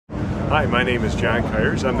Hi, my name is Jon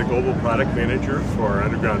Kuyers. I'm the Global Product Manager for our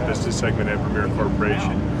Underground Business Segment at Vermeer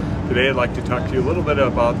Corporation. Today I'd like to talk to you a little bit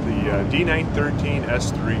about the D9x13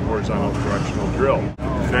 S3 horizontal directional drill.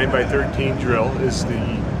 The 9x13 drill is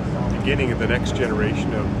the beginning of the next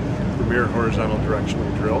generation of Vermeer horizontal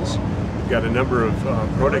directional drills. We've got a number of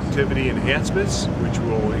productivity enhancements which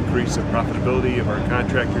will increase the profitability of our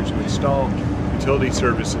contractors who install utility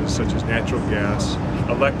services such as natural gas,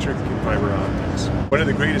 electric, and fiber optics. One of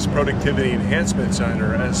the greatest productivity enhancements on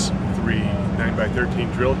our S3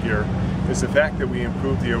 9x13 drill gear is the fact that we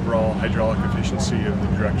improved the overall hydraulic efficiency of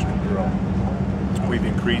the directional drill. We've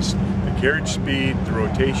increased the carriage speed, the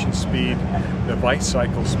rotation speed, the vice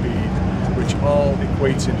cycle speed, which all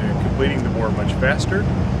equates into completing the bore much faster.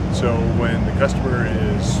 So when the customer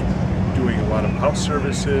is doing a lot of house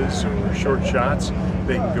services or short shots,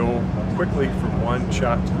 they can go quickly from one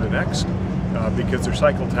shot to the next because their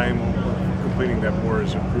cycle time completing that bore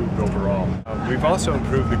is improved overall. We've also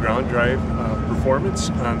improved the ground drive performance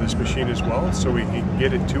on this machine as well, so we can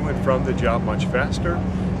get it to and from the job much faster,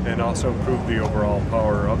 and also improve the overall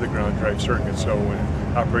power of the ground drive circuit. So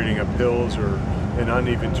when operating up hills or in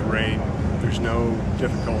uneven terrain, there's no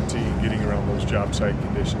difficulty in getting around those job site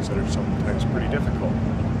conditions that are sometimes pretty difficult.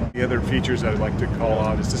 The other features I'd like to call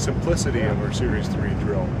out is the simplicity of our Series 3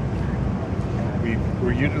 drill.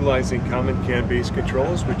 We're utilizing common CAN-based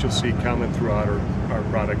controls, which you'll see common throughout our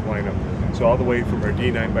product lineup. So all the way from our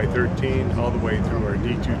D9x13 all the way through our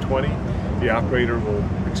D220, the operator will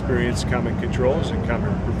experience common controls and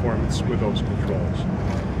common performance with those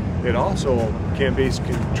controls. It also, CAN-based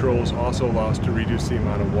controls also allow us to reduce the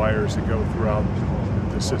amount of wires that go throughout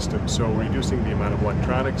the system, so reducing the amount of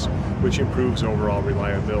electronics, which improves overall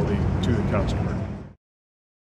reliability to the customer.